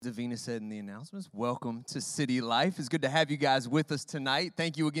Davina said in the announcements, welcome to City Life. It's good to have you guys with us tonight.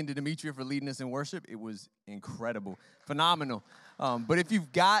 Thank you again to Demetria for leading us in worship. It was incredible, phenomenal. But if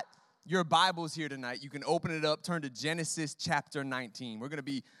you've got your Bibles here tonight, you can open it up, turn to Genesis chapter 19. We're going to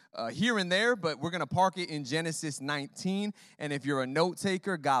be here and there, but we're going to park it in Genesis 19. And if you're a note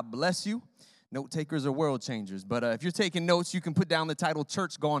taker, God bless you. Note takers are world changers. But if you're taking notes, you can put down the title,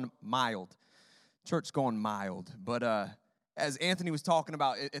 Church Gone Mild. Church Gone Mild. But as Anthony was talking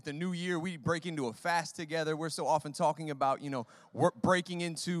about, at the new year, we break into a fast together. We're so often talking about, we're breaking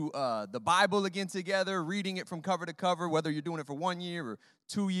into the Bible again together, reading it from cover to cover, whether you're doing it for 1 year or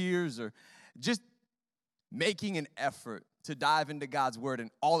 2 years, or just making an effort to dive into God's Word and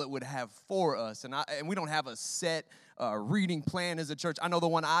all it would have for us. And we don't have a set reading plan as a church. I know the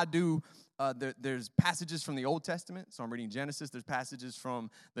one I do. There's passages from the Old Testament, so I'm reading Genesis. There's passages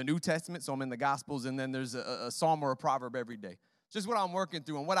from the New Testament, so I'm in the Gospels. And then there's a psalm or a proverb every day. Just what I'm working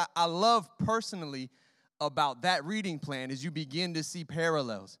through. And what I love personally about that reading plan is you begin to see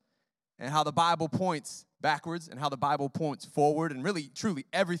parallels and how the Bible points backwards and how the Bible points forward. And really, truly,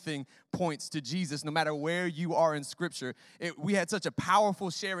 everything points to Jesus, no matter where you are in Scripture. We had such a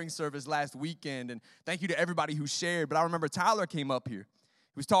powerful sharing service last weekend, and thank you to everybody who shared. But I remember Tyler came up here.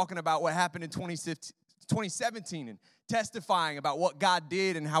 He was talking about what happened in 2017 and testifying about what God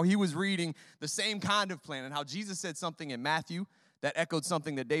did and how he was reading the same kind of plan and how Jesus said something in Matthew that echoed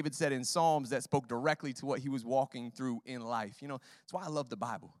something that David said in Psalms that spoke directly to what he was walking through in life. That's why I love the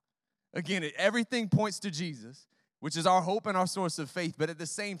Bible. Again, everything points to Jesus, which is our hope and our source of faith, but at the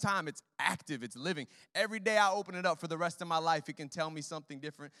same time, it's active, it's living. Every day I open it up for the rest of my life, it can tell me something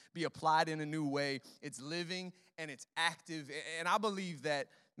different, be applied in a new way. It's living and it's active. And I believe that,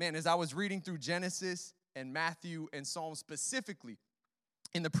 man, as I was reading through Genesis and Matthew and Psalms specifically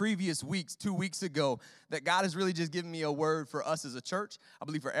in the previous weeks, 2 weeks ago, that God has really just given me a word for us as a church. I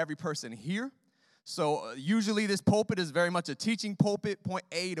believe for every person here. So usually this pulpit is very much a teaching pulpit, point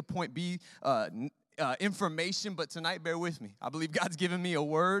A to point B, information, but tonight, bear with me. I believe God's given me a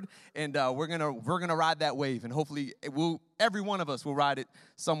word, and we're gonna ride that wave, and hopefully every one of us will ride it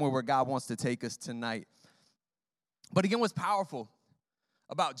somewhere where God wants to take us tonight. But again, what's powerful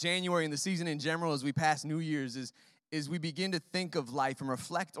about January and the season in general as we pass New Year's is we begin to think of life and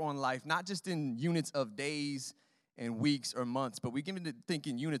reflect on life, not just in units of days and weeks or months, but we begin to think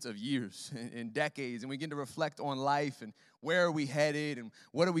in units of years and decades, and we begin to reflect on life and where are we headed and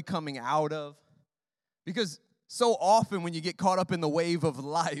what are we coming out of. Because so often when you get caught up in the wave of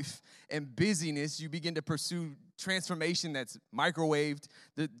life and busyness, you begin to pursue transformation that's microwaved,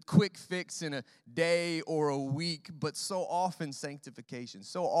 the quick fix in a day or a week, but so often sanctification,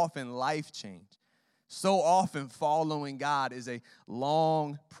 so often life change, so often following God is a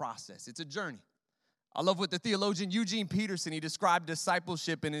long process. It's a journey. I love what the theologian Eugene Peterson, he described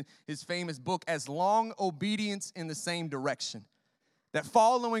discipleship in his famous book as long obedience in the same direction. That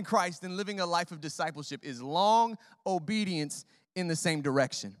following Christ and living a life of discipleship is long obedience in the same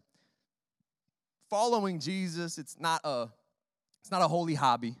direction. Following Jesus, it's not a holy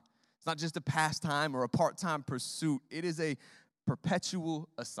hobby. It's not just a pastime or a part-time pursuit. It is a perpetual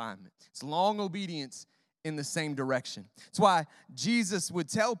assignment. It's long obedience in the same direction. That's why Jesus would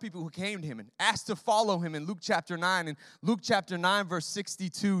tell people who came to him and asked to follow him in Luke chapter 9. In Luke chapter 9, verse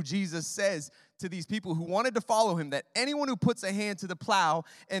 62, Jesus says to these people who wanted to follow him that anyone who puts a hand to the plow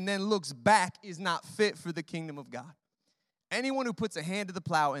and then looks back is not fit for the kingdom of God. Anyone who puts a hand to the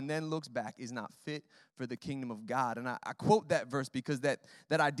plow and then looks back is not fit for the kingdom of God. And I quote that verse because that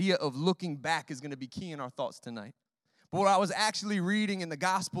idea of looking back is going to be key in our thoughts tonight. But what I was actually reading in the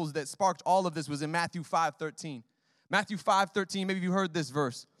Gospels that sparked all of this was in Matthew 5:13. Matthew 5:13, maybe you heard this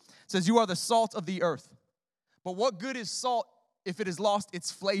verse. It says, "You are the salt of the earth. But what good is salt if it has lost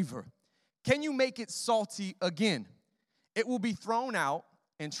its flavor? Can you make it salty again? It will be thrown out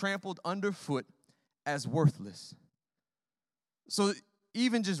and trampled underfoot as worthless." So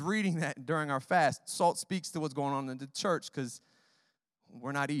even just reading that during our fast, salt speaks to what's going on in the church because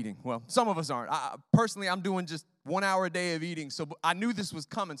we're not eating. Well, some of us aren't. Personally, I'm doing just 1 hour a day of eating, so I knew this was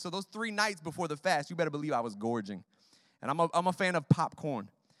coming. So those 3 nights before the fast, you better believe I was gorging. And I'm a fan of popcorn.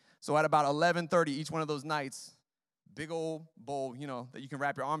 So at about 11:30 each one of those nights, big old bowl, that you can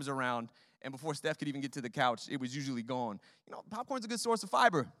wrap your arms around, and before Steph could even get to the couch, it was usually gone. Popcorn's a good source of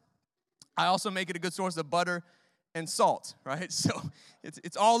fiber. I also make it a good source of butter and salt, right? So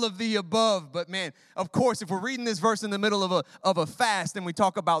it's all of the above. But man, of course, if we're reading this verse in the middle of a fast and we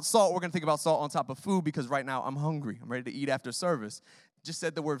talk about salt, we're going to think about salt on top of food because right now I'm hungry. I'm ready to eat after service. Just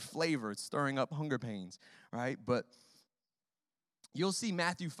said the word flavor. It's stirring up hunger pains, right? But you'll see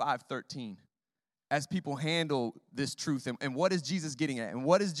Matthew 5:13 as people handle this truth and what is Jesus getting at and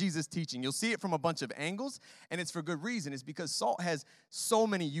what is Jesus teaching. You'll see it from a bunch of angles, and it's for good reason. It's because salt has so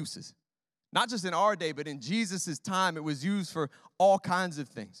many uses. Not just in our day, but in Jesus' time, it was used for all kinds of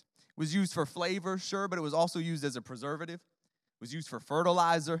things. It was used for flavor, sure, but it was also used as a preservative. It was used for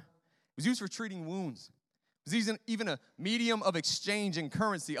fertilizer. It was used for treating wounds. It was even a medium of exchange and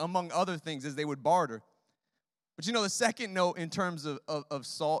currency, among other things, as they would barter. But the second note in terms of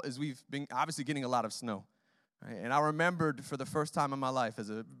salt is we've been obviously getting a lot of snow. Right? And I remembered for the first time in my life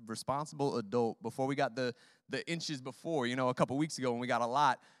as a responsible adult, before we got the inches before, a couple weeks ago when we got a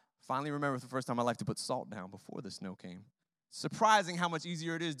lot, finally remember for the first time in my life to put salt down before the snow came. Surprising how much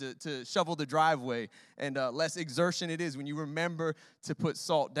easier it is to shovel the driveway and less exertion it is when you remember to put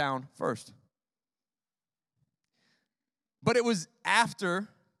salt down first. But it was after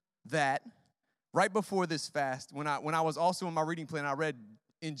that, right before this fast, when I was also in my reading plan, I read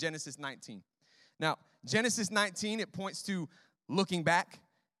in Genesis 19. Now, Genesis 19, it points to looking back.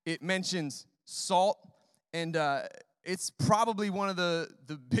 It mentions salt, and it's probably one of the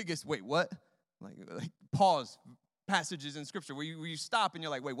biggest, wait, what? Like pause passages in Scripture where you stop and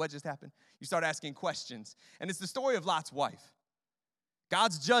you're like, wait, what just happened? You start asking questions. And it's the story of Lot's wife.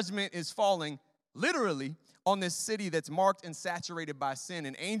 God's judgment is falling literally on this city that's marked and saturated by sin,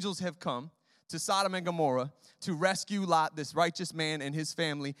 and angels have come to Sodom and Gomorrah to rescue Lot, this righteous man, and his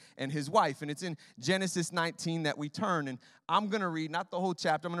family and his wife. And it's in Genesis 19 that we turn. And I'm going to read, not the whole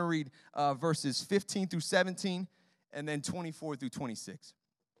chapter, I'm going to read verses 15 through 17 and then 24 through 26.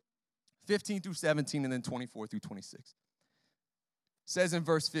 15 through 17 and then 24 through 26. It says in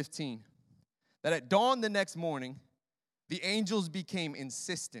verse 15 that at dawn the next morning, the angels became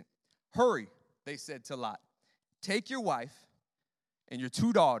insistent. Hurry, they said to Lot. Take your wife and your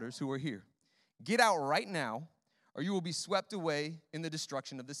 2 daughters who are here. Get out right now, or you will be swept away in the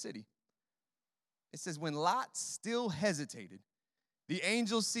destruction of the city. It says, when Lot still hesitated, the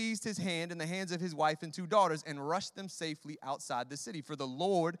angel seized his hand and the hands of his wife and 2 daughters and rushed them safely outside the city, for the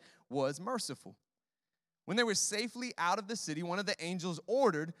Lord was merciful. When they were safely out of the city, one of the angels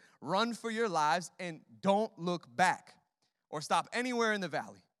ordered, run for your lives and don't look back or stop anywhere in the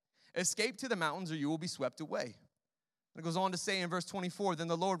valley. Escape to the mountains or you will be swept away. It goes on to say in verse 24, then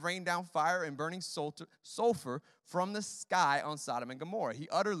the Lord rained down fire and burning sulfur from the sky on Sodom and Gomorrah. He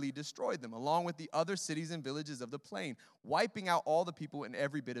utterly destroyed them, along with the other cities and villages of the plain, wiping out all the people and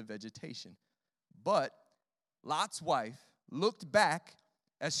every bit of vegetation. But Lot's wife looked back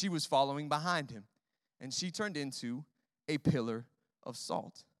as she was following behind him, and she turned into a pillar of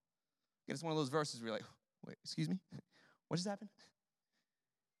salt. Again, it's one of those verses where you're like, wait, excuse me? What just happened?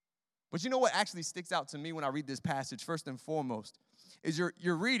 But you know what actually sticks out to me when I read this passage, first and foremost, is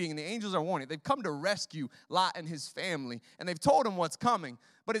you're reading, and the angels are warning. They've come to rescue Lot and his family, and they've told him what's coming.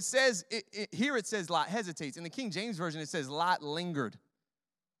 But it says, here it says Lot hesitates. In the King James Version, it says Lot lingered.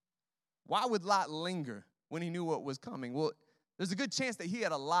 Why would Lot linger when he knew what was coming? Well, there's a good chance that he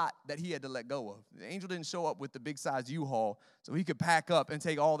had a lot that he had to let go of. The angel didn't show up with the big-size U-Haul so he could pack up and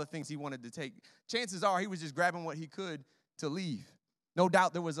take all the things he wanted to take. Chances are he was just grabbing what he could to leave. No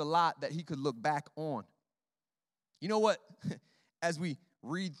doubt there was a lot that he could look back on. You know what? As we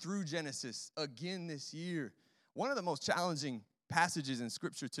read through Genesis again this year, one of the most challenging passages in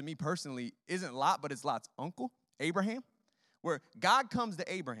Scripture to me personally isn't Lot, but it's Lot's uncle, Abraham, where God comes to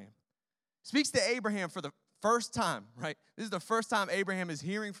Abraham, speaks to Abraham for the first time, right? This is the first time Abraham is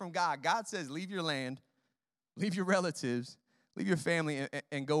hearing from God. God says, leave your land, leave your relatives, leave your family,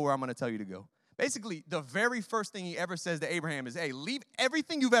 and go where I'm going to tell you to go. Basically, the very first thing he ever says to Abraham is, hey, leave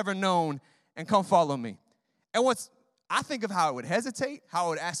everything you've ever known and come follow me. And I think of how I would hesitate, how I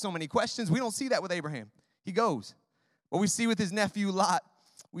would ask so many questions. We don't see that with Abraham. He goes. What we see with his nephew Lot,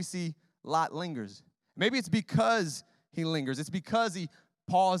 we see Lot lingers. Maybe it's because he lingers. It's because he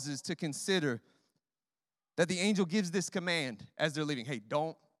pauses to consider that the angel gives this command as they're leaving. Hey,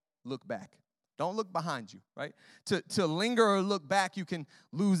 don't look back. Don't look behind you, right? To linger or look back, you can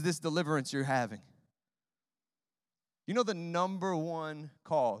lose this deliverance you're having. You know the number one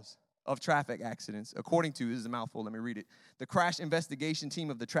cause of traffic accidents, according to, this is a mouthful, let me read it, the Crash Investigation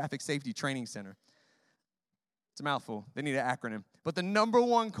Team of the Traffic Safety Training Center. It's a mouthful. They need an acronym. But the number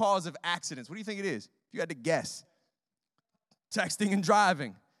one cause of accidents, what do you think it is? If you had to guess. Texting and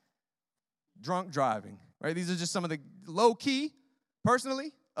driving. Drunk driving, right? These are just some of the low-key,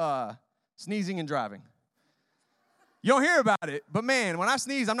 personally, sneezing and driving. You don't hear about it, but man, when I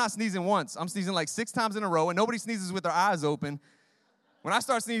sneeze, I'm not sneezing once. I'm sneezing like 6 times in a row, and nobody sneezes with their eyes open. When I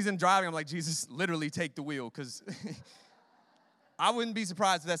start sneezing and driving, I'm like, Jesus, literally take the wheel, because I wouldn't be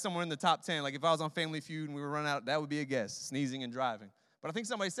surprised if that's somewhere in the top 10. Like if I was on Family Feud and we were running out, that would be a guess, sneezing and driving. But I think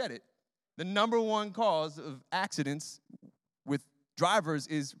somebody said it. The number one cause of accidents with drivers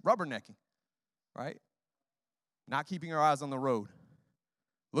is rubbernecking, right? Not keeping our eyes on the road.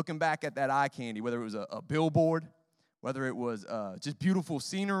 Looking back at that eye candy, whether it was a billboard, whether it was just beautiful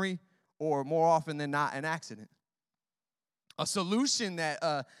scenery, or more often than not, an accident. A solution that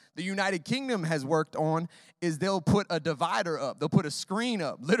the United Kingdom has worked on is they'll put a divider up. They'll put a screen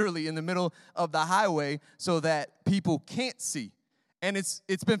up, literally in the middle of the highway, so that people can't see. And it's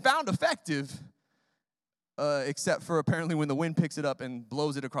been found effective, except for apparently when the wind picks it up and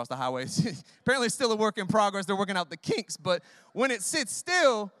blows it across the highway. Apparently it's still a work in progress. They're working out the kinks. But when it sits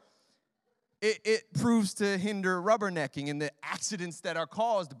still, it proves to hinder rubbernecking and the accidents that are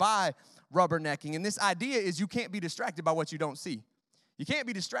caused by rubbernecking. And this idea is you can't be distracted by what you don't see. You can't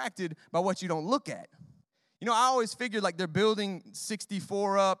be distracted by what you don't look at. You know, I always figured like they're building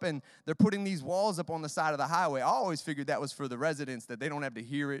 64 up and they're putting these walls up on the side of the highway. I always figured that was for the residents, that they don't have to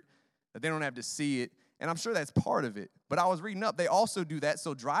hear it, that they don't have to see it. And I'm sure that's part of it. But I was reading up, they also do that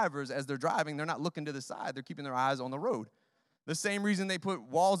so drivers, as they're driving, they're not looking to the side. They're keeping their eyes on the road. The same reason they put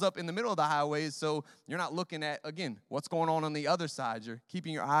walls up in the middle of the highway is so you're not looking at, again, what's going on the other side. You're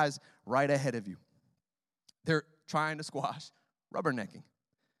keeping your eyes right ahead of you. They're trying to squash rubbernecking.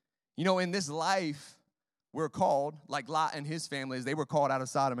 You know, in this life, we're called, like Lot and his families, they were called out of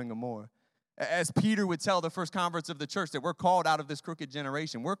Sodom and Gomorrah. As Peter would tell the first converts of the church, that we're called out of this crooked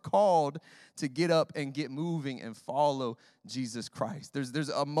generation. We're called to get up and get moving and follow Jesus Christ. There's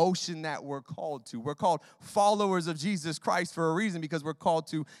a motion that we're called to. We're called followers of Jesus Christ for a reason, because we're called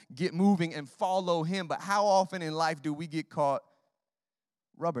to get moving and follow him. But how often in life do we get caught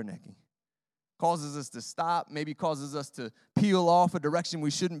rubbernecking? Causes us to stop, maybe causes us to peel off a direction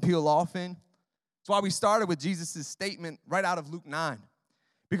we shouldn't peel off in. That's why we started with Jesus' statement right out of Luke 9.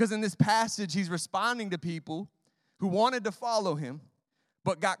 Because in this passage, he's responding to people who wanted to follow him,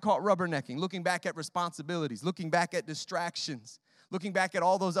 but got caught rubbernecking, looking back at responsibilities, looking back at distractions, looking back at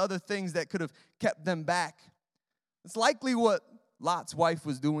all those other things that could have kept them back. It's likely what Lot's wife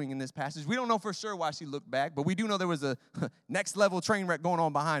was doing in this passage. We don't know for sure why she looked back, but we do know there was a next-level train wreck going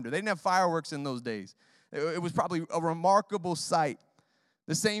on behind her. They didn't have fireworks in those days. It was probably a remarkable sight.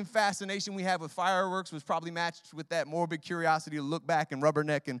 The same fascination we have with fireworks was probably matched with that morbid curiosity to look back and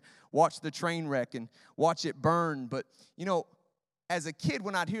rubberneck and watch the train wreck and watch it burn. But, you know, as a kid,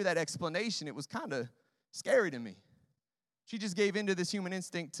 when I'd hear that explanation, it was kind of scary to me. She just gave into this human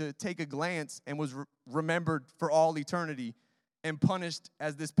instinct to take a glance and was remembered for all eternity and punished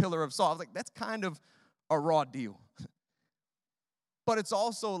as this pillar of salt. I was like, that's kind of a raw deal. But it's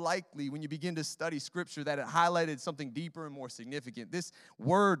also likely when you begin to study Scripture that it highlighted something deeper and more significant. This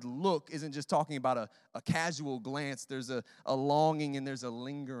word look isn't just talking about a casual glance. There's a longing and there's a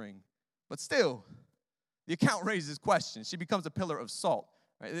lingering. But still, the account raises questions. She becomes a pillar of salt.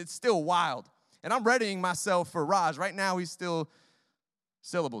 Right? It's still wild. And I'm readying myself for Raj. Right now, he's still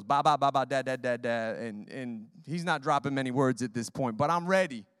syllables. Ba, ba, ba, ba, da, da, da, da. And he's not dropping many words at this point. But I'm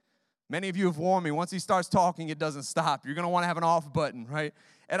ready. Many of you have warned me, once he starts talking, it doesn't stop. You're going to want to have an off button, right?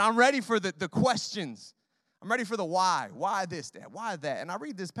 And I'm ready for the questions. I'm ready for the why. Why this, that? Why that? And I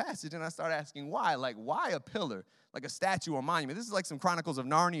read this passage and I start asking why. Like, why a pillar? Like a statue or monument? This is like some Chronicles of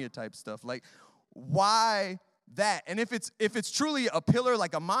Narnia type stuff. Like, why that? And if it's truly a pillar,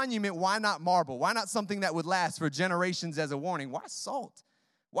 like a monument, why not marble? Why not something that would last for generations as a warning? Why salt?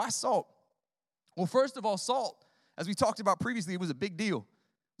 Why salt? Well, first of all, salt, as we talked about previously, it was a big deal.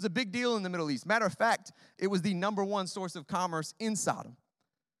 It was a big deal in the Middle East. Matter of fact, it was the number one source of commerce in Sodom.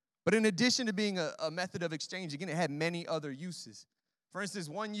 But in addition to being a method of exchange, again, it had many other uses. For instance,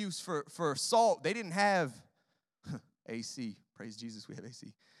 one use for salt, they didn't have AC. Praise Jesus, we have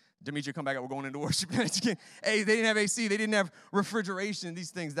AC. Demetria, come back up. We're going into worship. Hey, they didn't have AC. They didn't have refrigeration, these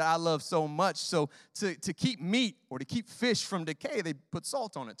things that I love so much. So to keep meat or to keep fish from decay, they put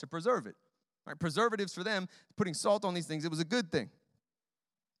salt on it to preserve it. Right? Preservatives for them, putting salt on these things, it was a good thing.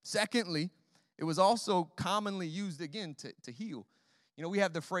 Secondly, it was also commonly used, again, to heal. You know, we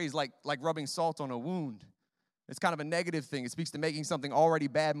have the phrase like rubbing salt on a wound. It's kind of a negative thing. It speaks to making something already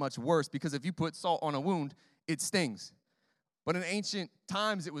bad much worse, because if you put salt on a wound, it stings. But in ancient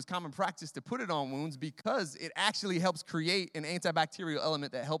times, it was common practice to put it on wounds because it actually helps create an antibacterial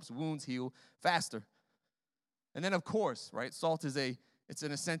element that helps wounds heal faster. And then, of course, right, salt is it's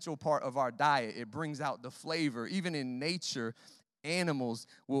an essential part of our diet. It brings out the flavor. Even in nature, animals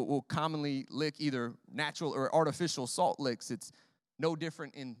will commonly lick either natural or artificial salt licks. It's no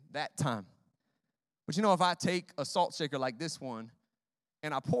different in that time. But you know, if I take a salt shaker like this one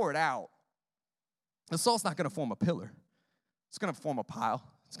and I pour it out, the salt's not going to form a pillar. It's going to form a pile.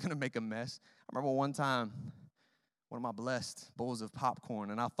 It's going to make a mess. I remember one time one of my blessed bowls of popcorn,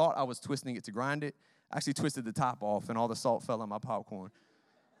 and I thought I was twisting it to grind it. I actually twisted the top off, and all the salt fell on my popcorn.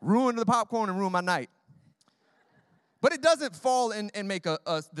 Ruined the popcorn and ruined my night. But it doesn't fall and make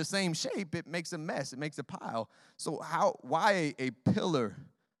the same shape. It makes a mess. It makes a pile. So why a pillar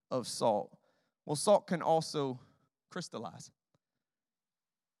of salt? Well, salt can also crystallize.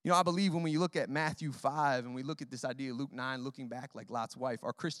 I believe when we look at Matthew 5 and we look at this idea of Luke 9, looking back like Lot's wife,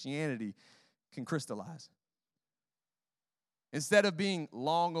 our Christianity can crystallize. Instead of being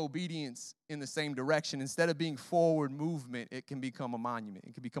long obedience in the same direction, instead of being forward movement, it can become a monument.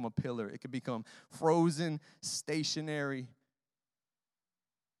 It can become a pillar. It can become frozen, stationary,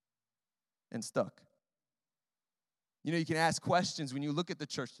 and stuck. You can ask questions when you look at the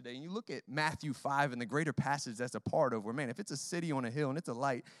church today, and you look at Matthew 5 and the greater passage that's a part of where, man, if it's a city on a hill and it's a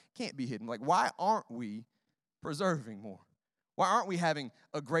light, it can't be hidden. Like, why aren't we preserving more? Why aren't we having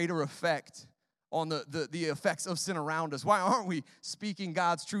a greater effect on the effects of sin around us? Why aren't we speaking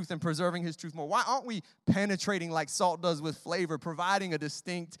God's truth and preserving his truth more? Why aren't we penetrating like salt does with flavor, providing a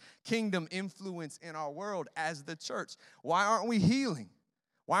distinct kingdom influence in our world as the church? Why aren't we healing?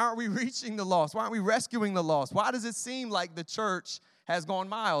 Why aren't we reaching the lost? Why aren't we rescuing the lost? Why does it seem like the church has gone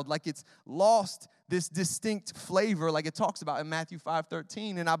mild, like it's lost this distinct flavor like it talks about in Matthew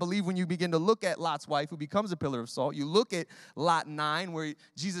 5:13? And I believe when you begin to look at Lot's wife, who becomes a pillar of salt, you look at Lot 9, where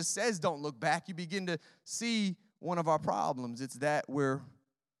Jesus says don't look back, you begin to see one of our problems. It's that we're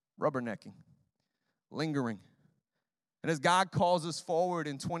rubbernecking, lingering. And as God calls us forward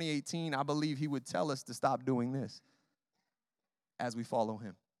in 2018, I believe he would tell us to stop doing this as we follow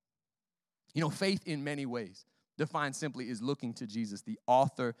him. Faith in many ways, defined simply, is looking to Jesus, the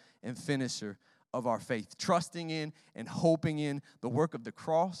author and finisher of our faith, trusting in and hoping in the work of the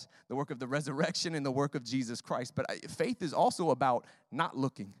cross, the work of the resurrection, and the work of Jesus Christ. But faith is also about not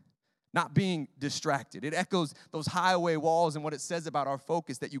looking, not being distracted. It echoes those highway walls and what it says about our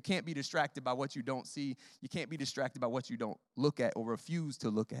focus, that you can't be distracted by what you don't see. You can't be distracted by what you don't look at or refuse to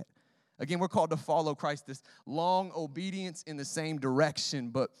look at. Again, we're called to follow Christ, this long obedience in the same direction,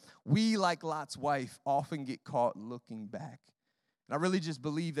 but we, like Lot's wife, often get caught looking back. And I really just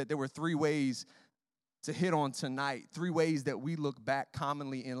believe that there were 3 ways to hit on tonight, 3 ways that we look back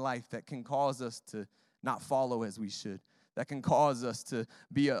commonly in life that can cause us to not follow as we should, that can cause us to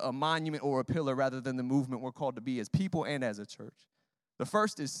be a monument or a pillar rather than the movement we're called to be as people and as a church. The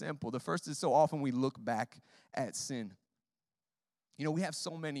first is simple. The first is so often we look back at sin. We have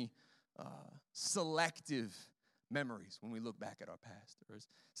so many selective memories when we look back at our past. Or as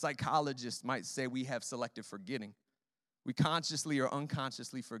psychologists might say, we have selective forgetting. We consciously or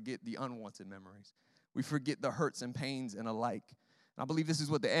unconsciously forget the unwanted memories. We forget the hurts and pains and alike. And I believe this is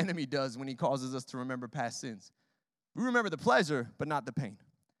what the enemy does when he causes us to remember past sins. We remember the pleasure, but not the pain.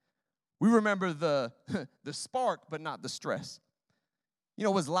 We remember the spark, but not the stress.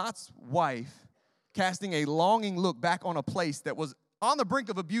 Was Lot's wife casting a longing look back on a place that was on the brink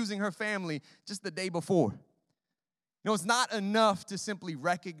of abusing her family just the day before? It's not enough to simply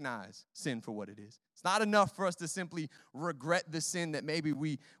recognize sin for what it is. It's not enough for us to simply regret the sin that maybe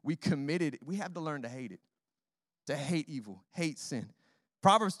we committed. We have to learn to hate it, to hate evil, hate sin.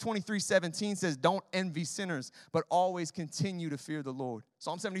 Proverbs 23:17 says, don't envy sinners, but always continue to fear the Lord.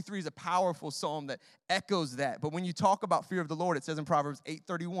 Psalm 73 is a powerful psalm that echoes that. But when you talk about fear of the Lord, it says in Proverbs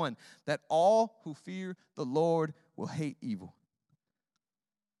 8:31 that all who fear the Lord will hate evil.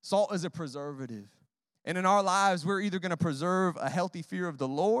 Salt is a preservative. And in our lives, we're either going to preserve a healthy fear of the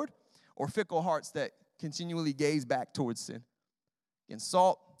Lord or fickle hearts that continually gaze back towards sin. And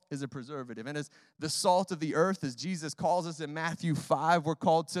salt is a preservative. And as the salt of the earth, as Jesus calls us in Matthew 5, we're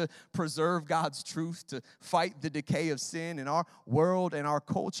called to preserve God's truth, to fight the decay of sin in our world and our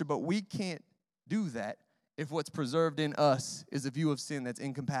culture. But we can't do that if what's preserved in us is a view of sin that's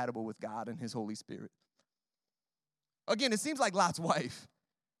incompatible with God and his Holy Spirit. Again, it seems like Lot's wife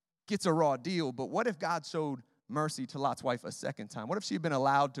gets a raw deal, but what if God showed mercy to Lot's wife a second time? What if she had been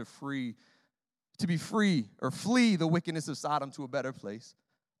allowed to be free or flee the wickedness of Sodom to a better place,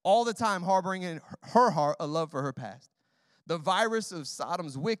 all the time harboring in her heart a love for her past? The virus of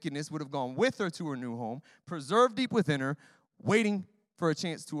Sodom's wickedness would have gone with her to her new home, preserved deep within her, waiting for a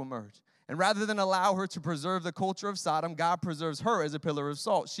chance to emerge. And rather than allow her to preserve the culture of Sodom, God preserves her as a pillar of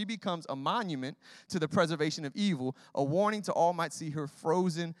salt. She becomes a monument to the preservation of evil, a warning to all might see her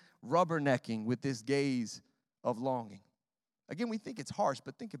frozen, rubbernecking with this gaze of longing. Again, we think it's harsh,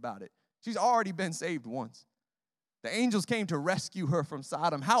 but think about it. She's already been saved once. The angels came to rescue her from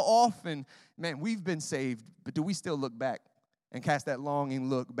Sodom. How often, man, we've been saved, but do we still look back and cast that longing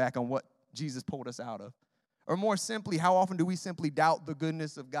look back on what Jesus pulled us out of? Or more simply, how often do we simply doubt the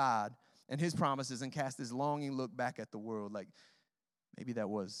goodness of God and his promises and cast this longing look back at the world like maybe that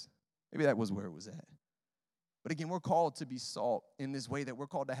was where it was at. But again, we're called to be salt in this way that we're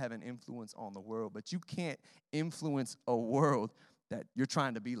called to have an influence on the world. But you can't influence a world that you're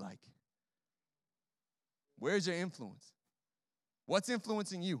trying to be like. Where's your influence? What's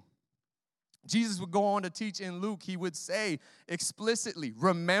influencing you? Jesus would go on to teach in Luke. He would say explicitly,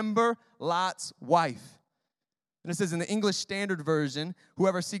 remember Lot's wife. And it says in the English Standard Version,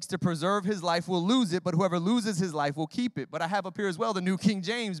 whoever seeks to preserve his life will lose it, but whoever loses his life will keep it. But I have up here as well the New King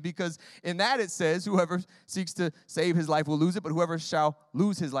James, because in that it says, whoever seeks to save his life will lose it, but whoever shall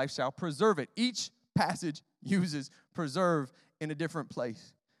lose his life shall preserve it. Each passage uses preserve in a different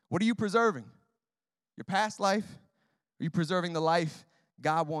place. What are you preserving? Your past life? Are you preserving the life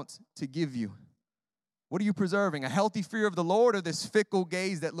God wants to give you? What are you preserving? A healthy fear of the Lord, or this fickle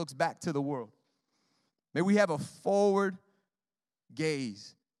gaze that looks back to the world? May we have a forward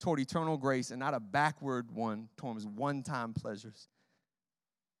gaze toward eternal grace and not a backward one towards one-time pleasures.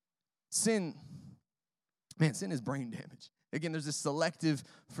 Sin is brain damage. Again, there's this selective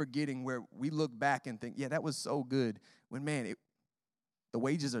forgetting where we look back and think, yeah, that was so good, when, the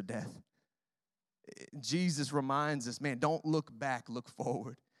wages are death. Jesus reminds us, don't look back, look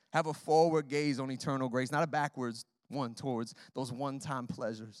forward. Have a forward gaze on eternal grace, not a backwards one towards those one-time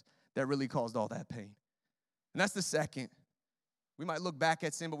pleasures that really caused all that pain. And that's the second. We might look back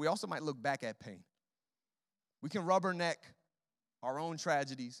at sin, but we also might look back at pain. We can rubberneck our own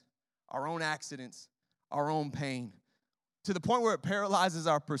tragedies, our own accidents, our own pain, to the point where it paralyzes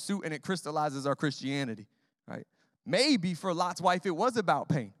our pursuit and it crystallizes our Christianity, right? Maybe for Lot's wife, it was about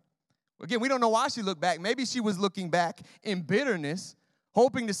pain. Again, we don't know why she looked back. Maybe she was looking back in bitterness,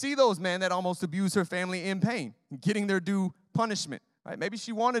 hoping to see those men that almost abused her family in pain, getting their due punishment, right? Maybe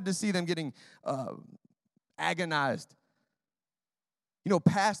she wanted to see them getting agonized.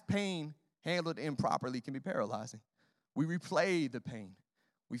 Past pain handled improperly can be paralyzing. We replay the pain.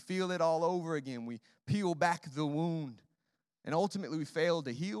 We feel it all over again. We peel back the wound. And ultimately, we fail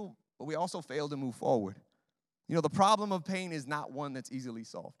to heal, but we also fail to move forward. The problem of pain is not one that's easily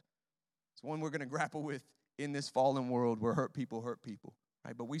solved. It's one we're going to grapple with in this fallen world where hurt people,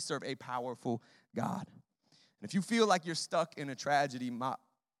 right? But we serve a powerful God. And if you feel like you're stuck in a tragedy, my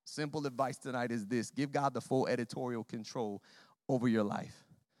simple advice tonight is this: give God the full editorial control over your life.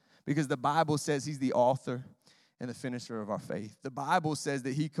 Because the Bible says he's the author and the finisher of our faith. The Bible says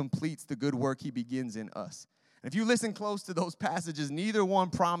that he completes the good work he begins in us. And if you listen close to those passages, neither one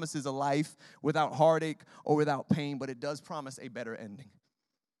promises a life without heartache or without pain, but it does promise a better ending.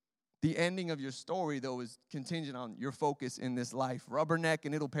 The ending of your story, though, is contingent on your focus in this life. Rubberneck,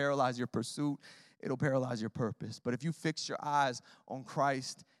 and it'll paralyze your pursuit. It'll paralyze your purpose. But if you fix your eyes on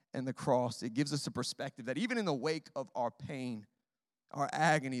Christ and the cross, it gives us a perspective that even in the wake of our pain, our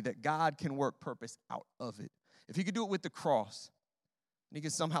agony, that God can work purpose out of it. If he could do it with the cross, and he can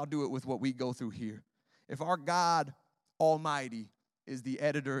somehow do it with what we go through here. If our God Almighty is the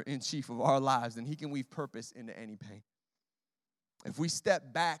editor-in-chief of our lives, then he can weave purpose into any pain. If we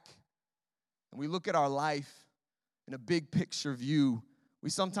step back and we look at our life in a big picture view, we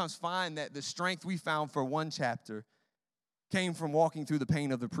sometimes find that the strength we found for one chapter came from walking through the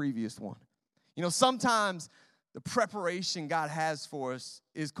pain of the previous one. Sometimes the preparation God has for us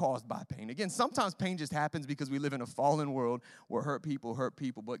is caused by pain. Again, sometimes pain just happens because we live in a fallen world where hurt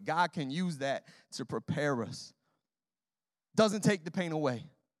people, but God can use that to prepare us. Doesn't take the pain away,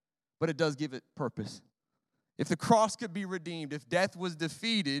 but it does give it purpose. If the cross could be redeemed, if death was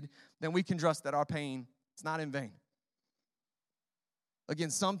defeated, then we can trust that our pain is not in vain. Again,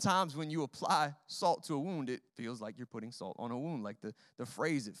 sometimes when you apply salt to a wound, it feels like you're putting salt on a wound. Like the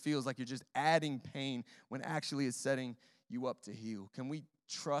phrase, it feels like you're just adding pain when actually it's setting you up to heal. Can we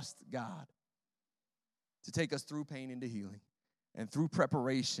trust God to take us through pain into healing and through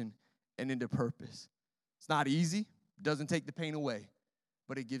preparation and into purpose? It's not easy. It doesn't take the pain away,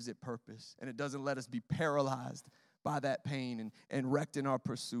 but it gives it purpose. And it doesn't let us be paralyzed by that pain and wrecked in our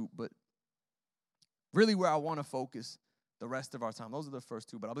pursuit. But really where I want to focus the rest of our time, those are the first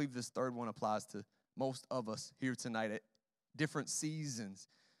two, but I believe this third one applies to most of us here tonight at different seasons,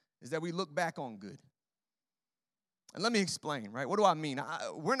 is that we look back on good. And let me explain, right? What do I mean?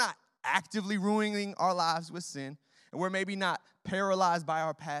 We're not actively ruining our lives with sin, and we're maybe not paralyzed by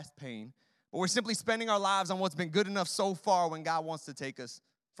our past pain, but we're simply spending our lives on what's been good enough so far when God wants to take us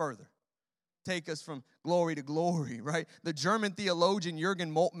further, take us from glory to glory, right? The German theologian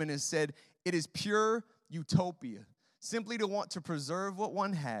Jürgen Moltmann has said, it is pure utopia simply to want to preserve what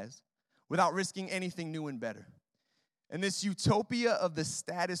one has without risking anything new and better. And this utopia of the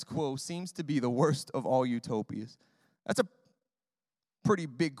status quo seems to be the worst of all utopias. That's a pretty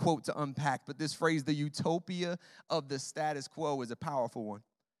big quote to unpack, but this phrase, the utopia of the status quo, is a powerful one.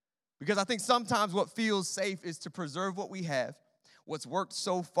 Because I think sometimes what feels safe is to preserve what we have, what's worked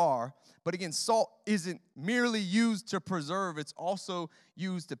so far. But again, salt isn't merely used to preserve, it's also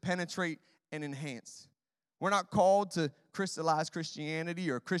used to penetrate and enhance. We're not called to crystallize Christianity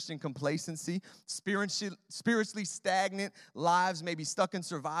or Christian complacency. Spiritually stagnant lives may be stuck in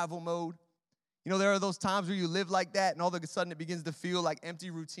survival mode. You know, there are those times where you live like that, and all of a sudden it begins to feel like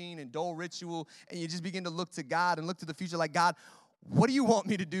empty routine and dull ritual, and you just begin to look to God and look to the future like, God, what do you want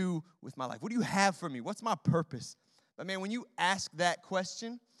me to do with my life? What do you have for me? What's my purpose? But man, when you ask that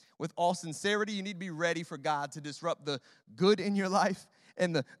question with all sincerity, you need to be ready for God to disrupt the good in your life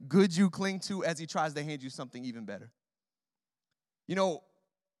and the good you cling to as he tries to hand you something even better. You know,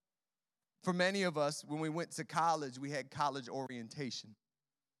 for many of us, when we went to college, we had college orientation.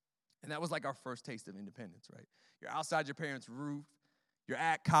 And that was like our first taste of independence, right? You're outside your parents' roof. You're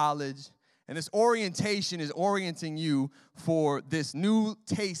at college. And this orientation is orienting you for this new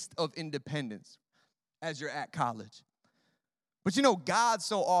taste of independence as you're at college. But you know, God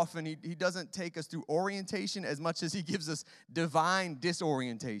so often, he doesn't take us through orientation as much as he gives us divine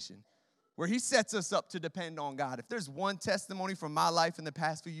disorientation, where he sets us up to depend on God. If there's one testimony from my life in the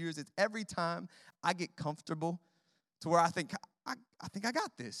past few years, it's every time I get comfortable to where I think I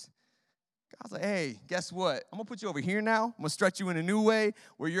got this. God's like, hey, guess what? I'm going to put you over here now. I'm going to stretch you in a new way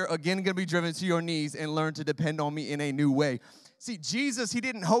where you're again going to be driven to your knees and learn to depend on me in a new way. See, Jesus, he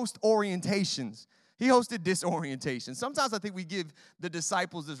didn't host orientations. He hosted disorientation. Sometimes I think we give the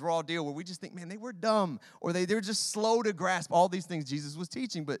disciples this raw deal where we just think, man, they were dumb or they were just slow to grasp all these things Jesus was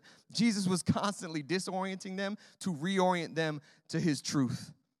teaching. But Jesus was constantly disorienting them to reorient them to his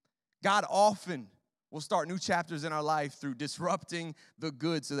truth. God often will start new chapters in our life through disrupting the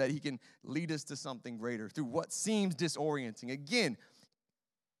good so that he can lead us to something greater, through what seems disorienting. Again,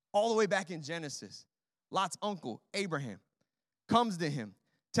 all the way back in Genesis, Lot's uncle, Abraham, comes to him,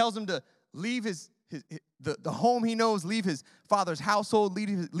 tells him to leave the home he knows, leave his father's household,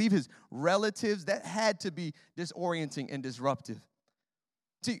 leave his relatives. That had to be disorienting and disruptive.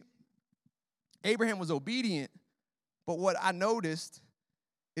 See, Abraham was obedient, but what I noticed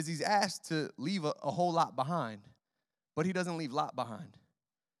is he's asked to leave a whole lot behind, but he doesn't leave Lot behind.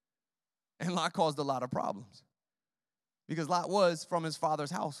 And Lot caused a lot of problems because Lot was from his father's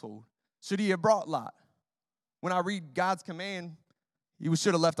household. Should he have brought Lot? When I read God's command, he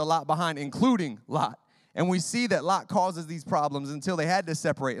should have left a lot behind, including Lot. And we see that Lot causes these problems until they had to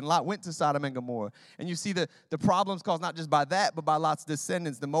separate. And Lot went to Sodom and Gomorrah. And you see the problems caused not just by that, but by Lot's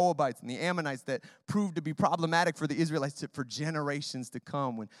descendants, the Moabites and the Ammonites, that proved to be problematic for the Israelites for generations to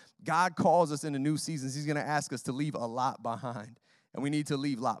come. When God calls us into new seasons, he's going to ask us to leave a lot behind. And we need to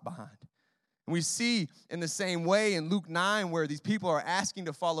leave Lot behind. And we see in the same way in Luke 9 where these people are asking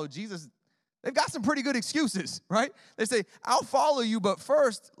to follow Jesus, they've got some pretty good excuses, right? They say, I'll follow you, but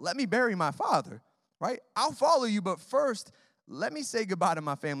first, let me bury my father. Right? I'll follow you, but first, let me say goodbye to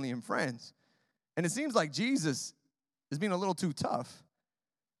my family and friends. And it seems like Jesus is being a little too tough.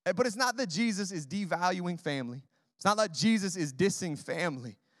 But it's not that Jesus is devaluing family. It's not like Jesus is dissing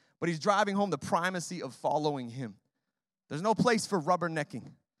family. But he's driving home the primacy of following him. There's no place for rubbernecking.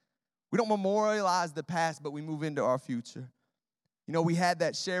 We don't memorialize the past, but we move into our future. You know, we had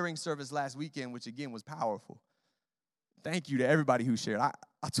that sharing service last weekend, which again was powerful. Thank you to everybody who shared.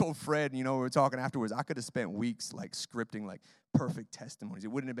 I told Fred, you know, we were talking afterwards, I could have spent weeks like scripting like perfect testimonies. It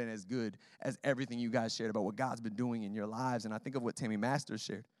wouldn't have been as good as everything you guys shared about what God's been doing in your lives. And I think of what Tammy Masters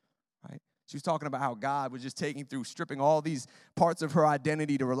shared, right? She was talking about how God was just taking through, stripping all these parts of her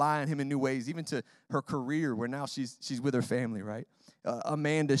identity to rely on him in new ways, even to her career where now she's with her family, right?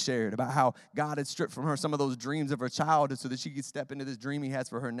 Amanda shared about how God had stripped from her some of those dreams of her childhood so that she could step into this dream he has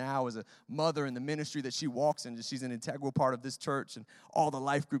for her now as a mother in the ministry that she walks in. She's an integral part of this church and all the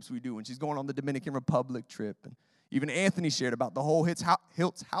life groups we do. And she's going on the Dominican Republic trip. And even Anthony shared about the whole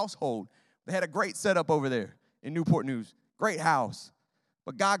Hiltz household. They had a great setup over there in Newport News. Great house.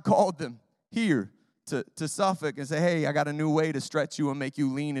 But God called them here to Suffolk and say, hey, I got a new way to stretch you and make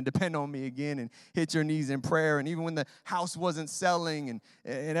you lean and depend on me again and hit your knees in prayer. And even when the house wasn't selling and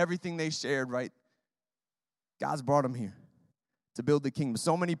everything they shared, right, God's brought them here to build the kingdom.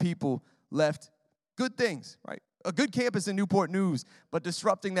 So many people left good things, right? A good campus in Newport News, but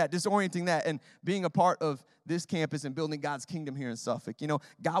disrupting that, disorienting that, and being a part of this campus and building God's kingdom here in Suffolk. You know,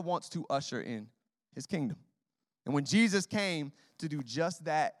 God wants to usher in his kingdom. And when Jesus came to do just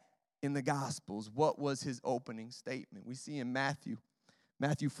that, in the Gospels, what was his opening statement? We see in Matthew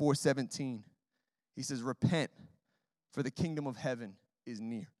 4:17. He says, repent, for the kingdom of heaven is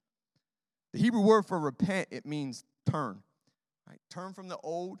near. The Hebrew word for repent, it means turn. Right? Turn from the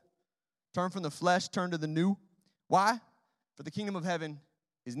old, turn from the flesh, turn to the new. Why? For the kingdom of heaven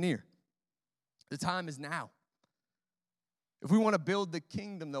is near. The time is now. If we want to build the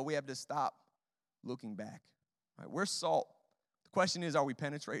kingdom, though, we have to stop looking back. Right? We're salt. The question is, are we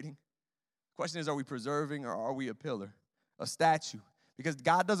penetrating? The question is, are we preserving, or are we a pillar, a statue? Because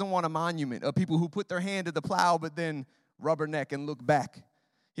God doesn't want a monument of people who put their hand to the plow but then rubberneck and look back.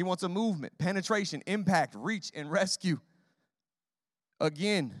 He wants a movement, penetration, impact, reach, and rescue.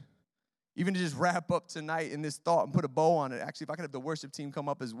 Again, even to just wrap up tonight in this thought and put a bow on it. Actually, if I could have the worship team come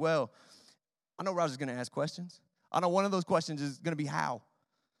up as well. I know Roger's going to ask questions. I know one of those questions is going to be how.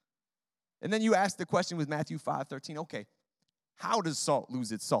 And then you ask the question with Matthew 5:13. Okay, how does salt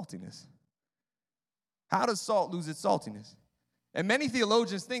lose its saltiness? How does salt lose its saltiness? And many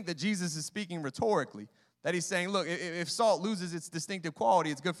theologians think that Jesus is speaking rhetorically, that he's saying, look, if salt loses its distinctive quality,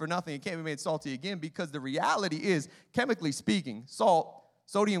 it's good for nothing. It can't be made salty again, because the reality is, chemically speaking, salt,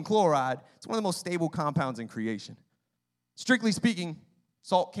 sodium chloride, it's one of the most stable compounds in creation. Strictly speaking,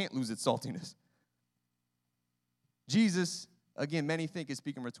 salt can't lose its saltiness. Jesus, again, many think is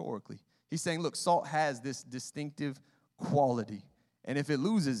speaking rhetorically. He's saying, look, salt has this distinctive quality, and if it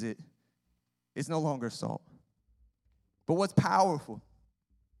loses it, it's no longer salt. But what's powerful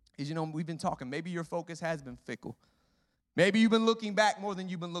is, we've been talking, maybe your focus has been fickle. Maybe you've been looking back more than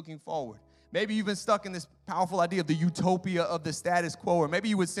you've been looking forward. Maybe you've been stuck in this powerful idea of the utopia of the status quo, or maybe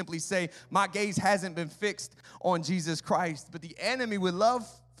you would simply say, my gaze hasn't been fixed on Jesus Christ. But the enemy would love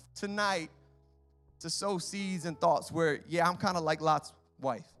tonight to sow seeds and thoughts where, I'm kind of like Lot's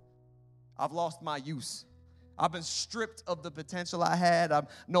wife. I've lost my use. I've been stripped of the potential I had. I'm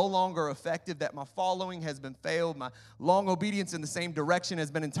no longer effective, that my following has been failed. My long obedience in the same direction has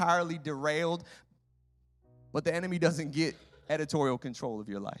been entirely derailed. But the enemy doesn't get editorial control of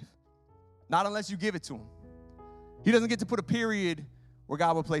your life. Not unless you give it to him. He doesn't get to put a period where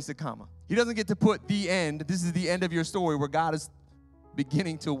God will place a comma. He doesn't get to put the end. This is the end of your story, where God is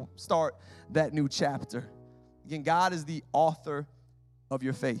beginning to start that new chapter. Again, God is the author of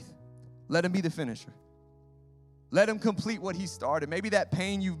your faith. Let him be the finisher. Let him complete what he started. Maybe that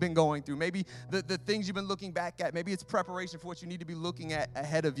pain you've been going through. Maybe the things you've been looking back at. Maybe it's preparation for what you need to be looking at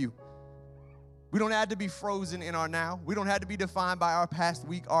ahead of you. We don't have to be frozen in our now. We don't have to be defined by our past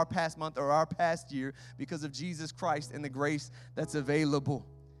week, our past month, or our past year, because of Jesus Christ and the grace that's available.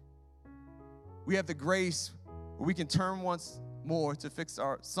 We have the grace where we can turn once more to fix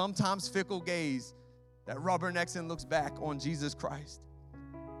our sometimes fickle gaze that rubbernecks and looks back on Jesus Christ.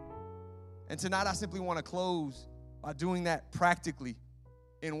 And tonight I simply want to close by doing that practically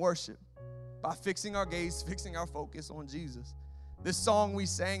in worship, by fixing our gaze, fixing our focus on Jesus. This song we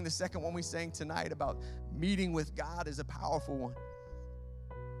sang, the second one we sang tonight about meeting with God, is a powerful one.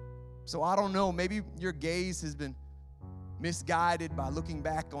 So I don't know, maybe your gaze has been misguided by looking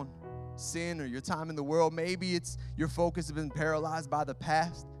back on sin or your time in the world. Maybe it's your focus has been paralyzed by the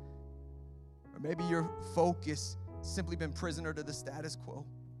past. Or maybe your focus has simply been prisoner to the status quo.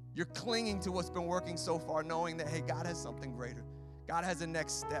 You're clinging to what's been working so far, knowing that, hey, God has something greater. God has a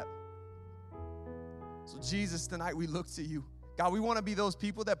next step. So Jesus, tonight we look to you. God, we want to be those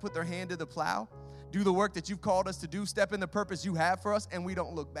people that put their hand to the plow, do the work that you've called us to do, step in the purpose you have for us, and we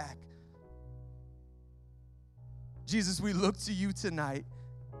don't look back. Jesus, we look to you tonight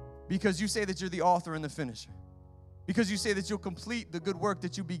because you say that you're the author and the finisher. Because you say that you'll complete the good work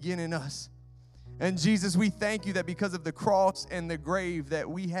that you begin in us. And Jesus, we thank you that because of the cross and the grave that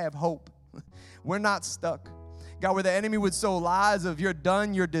we have hope. We're not stuck. God, where the enemy would sow lies of you're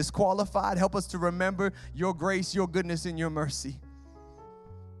done, you're disqualified, help us to remember your grace, your goodness, and your mercy.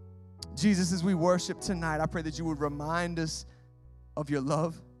 Jesus, as we worship tonight, I pray that you would remind us of your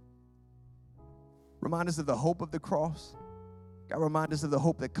love. Remind us of the hope of the cross. God, remind us of the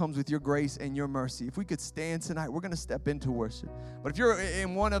hope that comes with your grace and your mercy. If we could stand tonight, we're going to step into worship. But if you're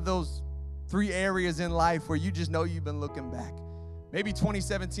in one of those 3 areas in life where you just know you've been looking back. Maybe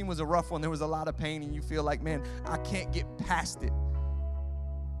 2017 was a rough one. There was a lot of pain and you feel like, man, I can't get past it.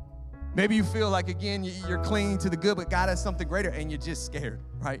 Maybe you feel like, again, you're clinging to the good, but God has something greater and you're just scared,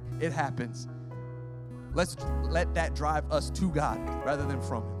 right? It happens. Let's let that drive us to God rather than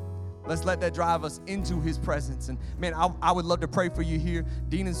from him. Let's let that drive us into his presence. And man, I would love to pray for you here.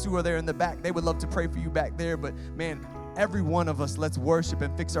 Dean and Sue are there in the back. They would love to pray for you back there. But man, every one of us, let's worship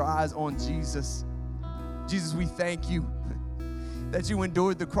and fix our eyes on Jesus. Jesus, we thank you that you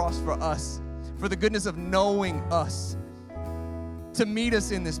endured the cross for us, for the goodness of knowing us, to meet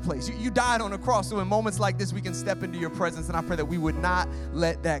us in this place. You died on a cross, so in moments like this, we can step into your presence, and I pray that we would not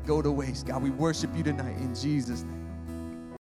let that go to waste. God, we worship you tonight in Jesus' name.